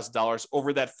 $50,000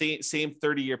 over that same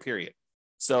 30-year period.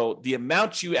 So the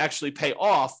amount you actually pay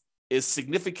off is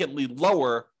significantly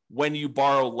lower when you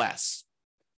borrow less.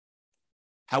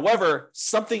 However,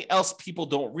 something else people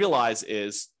don't realize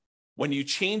is when you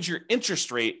change your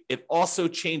interest rate, it also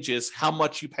changes how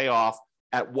much you pay off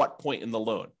at what point in the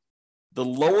loan. The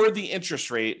lower the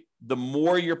interest rate, the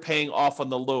more you're paying off on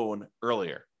the loan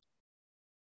earlier.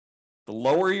 The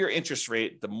lower your interest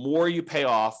rate, the more you pay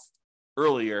off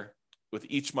earlier with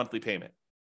each monthly payment.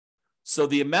 So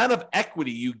the amount of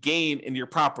equity you gain in your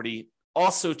property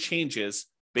also changes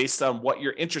based on what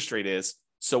your interest rate is.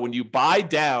 So when you buy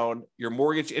down your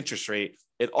mortgage interest rate,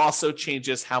 it also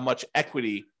changes how much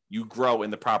equity you grow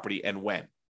in the property and when.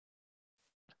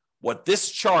 What this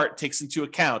chart takes into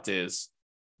account is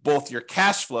both your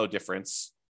cash flow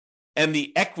difference and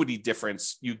the equity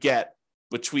difference you get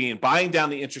between buying down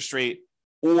the interest rate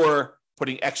or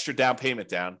putting extra down payment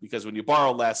down, because when you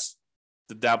borrow less,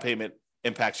 the down payment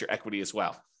impacts your equity as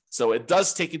well. So it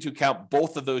does take into account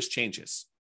both of those changes,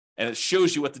 and it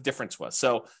shows you what the difference was.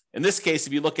 So in this case,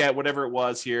 if you look at whatever it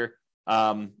was here,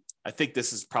 I think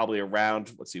this is probably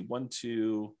around, let's see, 1,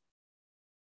 2,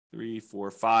 3,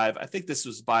 4, 5. I think this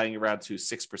was buying around to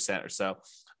 6% or so.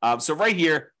 So right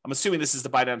here, I'm assuming this is the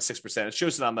buy down 6%. It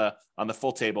shows it on the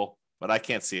full table, but I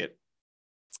can't see it.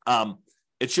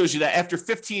 It shows you that after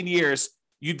 15 years,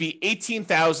 you'd be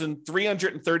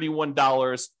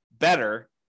 $18,331 better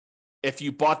if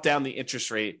you bought down the interest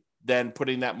rate than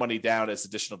putting that money down as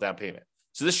additional down payment.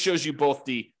 So this shows you both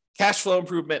the cash flow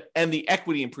improvement and the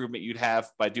equity improvement you'd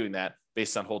have by doing that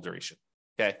based on hold duration.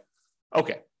 Okay.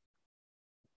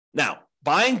 Now,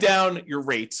 buying down your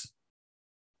rate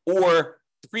or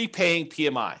prepaying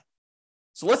PMI.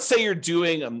 So let's say you're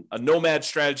doing a nomad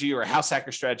strategy or a house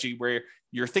hacker strategy where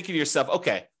you're thinking to yourself,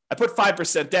 okay, I put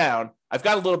 5% down. I've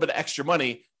got a little bit of extra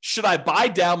money. Should I buy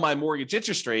down my mortgage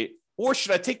interest rate, or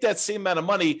should I take that same amount of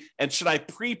money and should I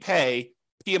prepay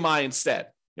PMI instead?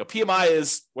 PMI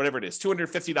is whatever it is,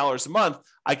 $250 a month.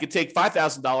 I could take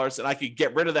 $5,000 and I could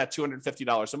get rid of that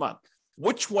 $250 a month.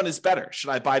 Which one is better? Should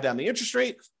I buy down the interest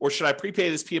rate or should I prepay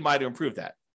this PMI to improve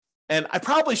that? And I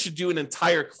probably should do an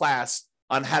entire class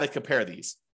on how to compare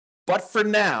these. But for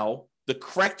now, the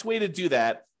correct way to do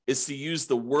that is to use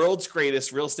the world's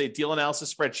greatest real estate deal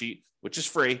analysis spreadsheet, which is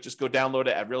free. Just go download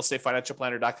it at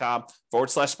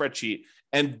realestatefinancialplanner.com/spreadsheet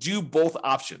and do both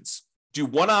options. Do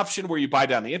one option where you buy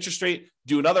down the interest rate,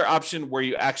 do another option where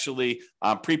you actually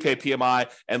prepay PMI,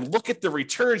 and look at the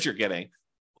returns you're getting,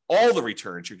 all the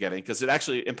returns you're getting, because it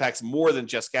actually impacts more than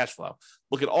just cash flow.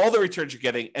 Look at all the returns you're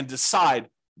getting and decide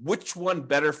which one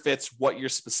better fits what your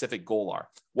specific goal are,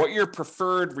 what your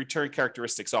preferred return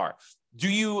characteristics are.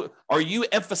 Are you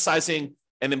emphasizing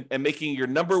and making your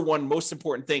number one most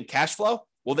important thing cash flow?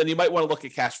 Well, then you might want to look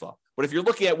at cash flow. But if you're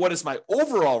looking at what is my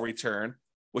overall return,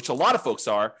 which a lot of folks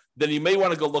are, then you may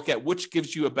want to go look at which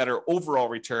gives you a better overall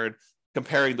return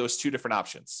comparing those two different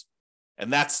options.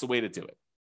 And that's the way to do it.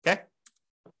 Okay.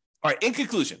 All right, in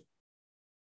conclusion,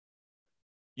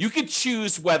 you can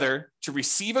choose whether to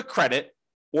receive a credit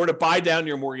or to buy down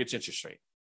your mortgage interest rate.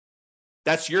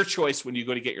 That's your choice when you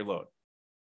go to get your loan.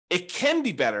 It can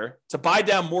be better to buy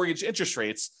down mortgage interest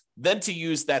rates than to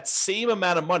use that same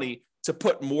amount of money to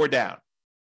put more down.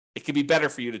 It can be better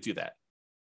for you to do that.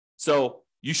 So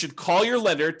you should call your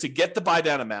lender to get the buy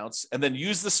down amounts and then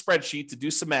use the spreadsheet to do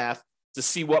some math to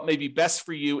see what may be best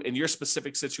for you in your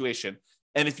specific situation.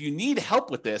 And if you need help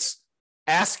with this,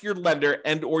 ask your lender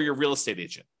and or your real estate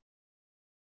agent.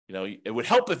 You know, it would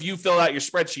help if you fill out your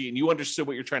spreadsheet and you understood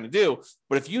what you're trying to do.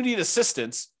 But if you need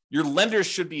assistance, your lenders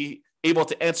should be able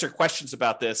to answer questions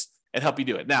about this and help you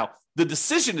do it. Now, the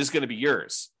decision is going to be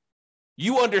yours.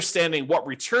 You understanding what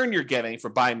return you're getting for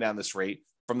buying down this rate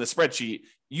from the spreadsheet,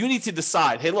 you need to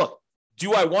decide, hey, look,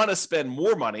 do I want to spend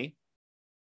more money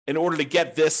in order to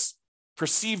get this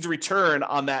perceived return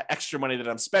on that extra money that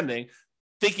I'm spending,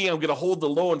 thinking I'm going to hold the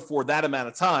loan for that amount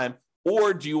of time?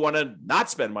 Or do you want to not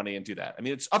spend money and do that? I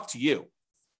mean, it's up to you.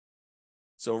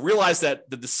 So realize that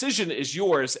the decision is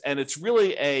yours, and it's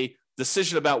really a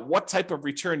decision about what type of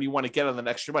return you want to get on that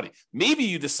extra money. Maybe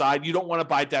you decide you don't want to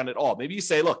buy it down at all. Maybe you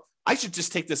say, look, I should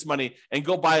just take this money and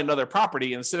go buy another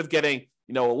property. And instead of getting,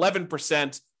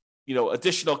 11%,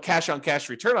 additional cash on cash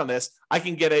return on this, I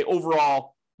can get a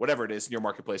overall, whatever it is in your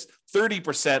marketplace,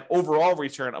 30% overall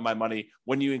return on my money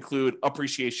when you include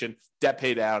appreciation, debt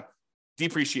pay down,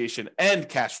 depreciation, and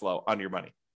cash flow on your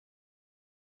money.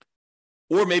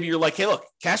 Or maybe you're like, hey, look,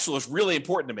 cash flow is really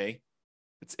important to me.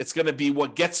 It's going to be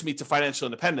what gets me to financial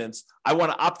independence. I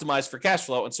want to optimize for cash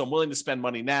flow. And so I'm willing to spend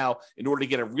money now in order to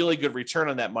get a really good return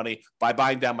on that money by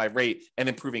buying down my rate and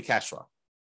improving cash flow.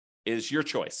 It is your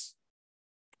choice.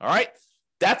 All right.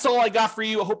 That's all I got for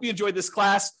you. I hope you enjoyed this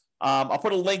class. I'll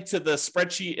put a link to the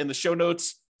spreadsheet in the show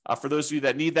notes for those of you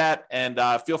that need that. And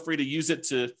feel free to use it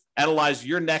to analyze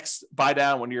your next buy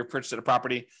down when you're purchasing a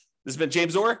property. This has been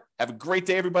James Orr. Have a great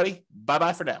day, everybody.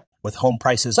 Bye-bye for now. With home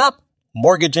prices up,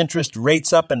 mortgage interest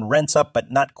rates up, and rents up,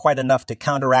 but not quite enough to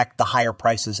counteract the higher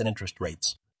prices and interest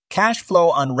rates. Cash flow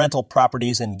on rental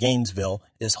properties in Gainesville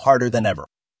is harder than ever.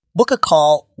 Book a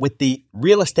call with the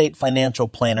Real Estate Financial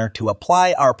Planner to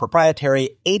apply our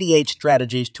proprietary 88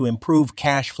 strategies to improve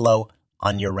cash flow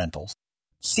on your rentals.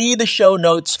 See the show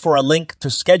notes for a link to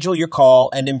schedule your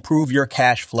call and improve your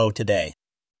cash flow today.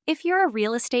 If you're a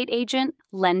real estate agent,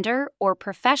 lender, or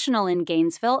professional in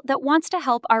Gainesville that wants to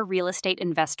help our real estate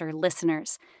investor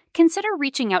listeners, consider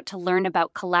reaching out to learn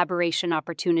about collaboration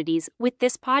opportunities with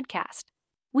this podcast.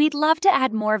 We'd love to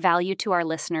add more value to our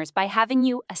listeners by having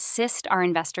you assist our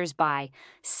investors buy,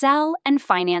 sell, and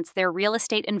finance their real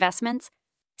estate investments.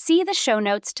 See the show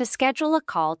notes to schedule a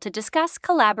call to discuss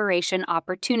collaboration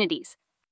opportunities.